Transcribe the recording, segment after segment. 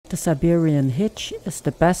The Siberian hitch is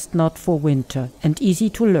the best knot for winter and easy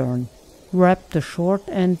to learn. Wrap the short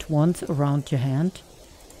end once around your hand.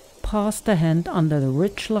 Pass the hand under the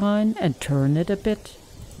ridge line and turn it a bit.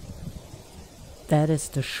 That is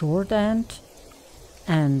the short end,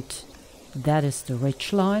 and that is the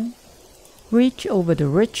ridge line. Reach over the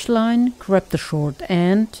ridge line, grab the short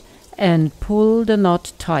end and pull the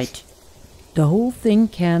knot tight. The whole thing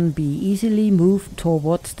can be easily moved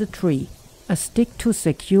towards the tree. A stick to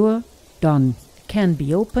secure, done. Can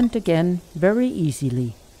be opened again very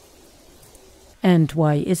easily. And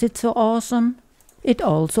why is it so awesome? It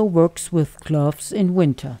also works with gloves in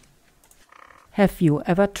winter. Have you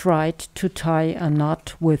ever tried to tie a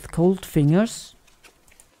knot with cold fingers?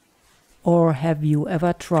 Or have you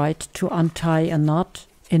ever tried to untie a knot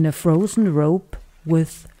in a frozen rope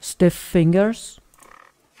with stiff fingers?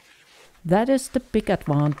 That is the big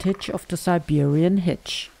advantage of the Siberian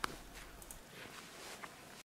hitch.